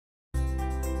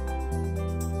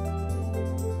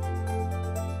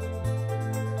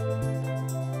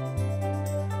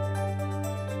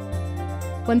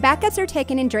When backups are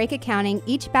taken in Drake Accounting,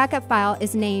 each backup file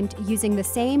is named using the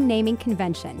same naming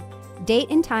convention,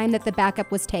 date and time that the backup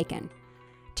was taken.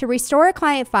 To restore a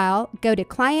client file, go to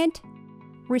Client,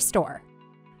 Restore.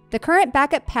 The current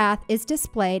backup path is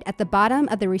displayed at the bottom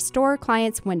of the Restore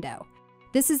Clients window.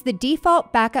 This is the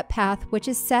default backup path, which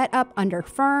is set up under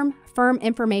Firm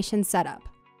Information Setup.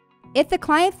 If the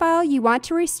client file you want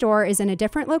to restore is in a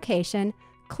different location,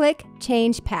 click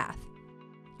Change Path.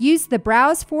 Use the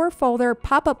Browse for Folder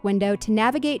pop-up window to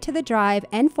navigate to the drive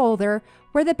and folder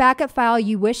where the backup file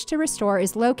you wish to restore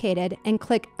is located and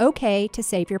click OK to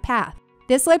save your path.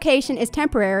 This location is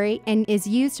temporary and is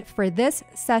used for this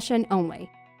session only.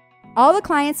 All the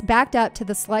clients backed up to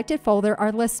the selected folder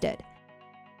are listed.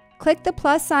 Click the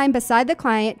plus sign beside the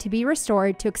client to be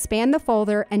restored to expand the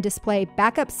folder and display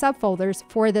backup subfolders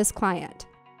for this client.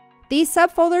 These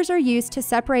subfolders are used to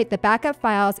separate the backup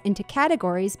files into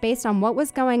categories based on what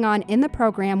was going on in the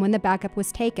program when the backup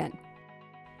was taken.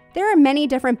 There are many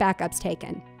different backups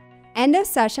taken. End of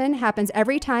session happens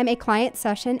every time a client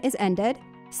session is ended.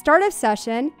 Start of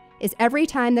session is every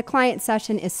time the client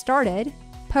session is started.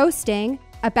 Posting,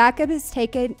 a backup is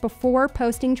taken before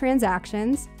posting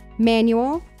transactions.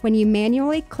 Manual, when you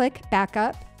manually click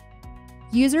backup.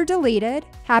 User deleted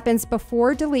happens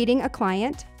before deleting a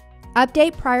client.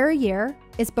 Update prior year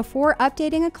is before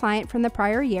updating a client from the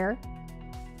prior year.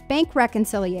 Bank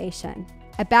reconciliation,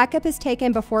 a backup is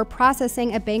taken before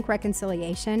processing a bank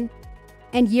reconciliation.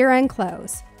 And year-end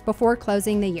close, before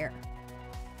closing the year.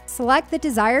 Select the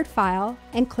desired file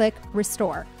and click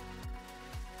Restore.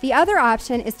 The other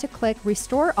option is to click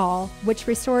Restore All, which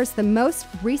restores the most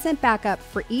recent backup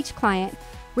for each client,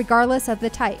 regardless of the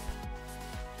type.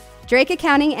 Drake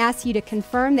Accounting asks you to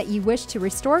confirm that you wish to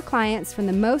restore clients from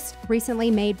the most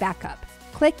recently made backup.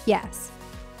 Click Yes.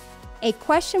 A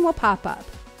question will pop up.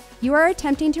 You are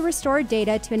attempting to restore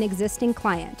data to an existing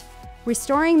client.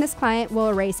 Restoring this client will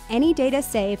erase any data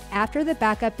saved after the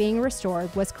backup being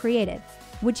restored was created.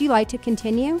 Would you like to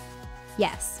continue?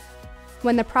 Yes.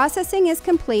 When the processing is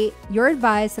complete, you're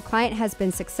advised the client has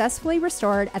been successfully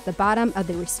restored at the bottom of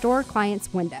the Restore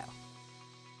Clients window.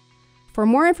 For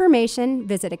more information,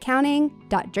 visit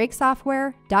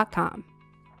accounting.drakesoftware.com.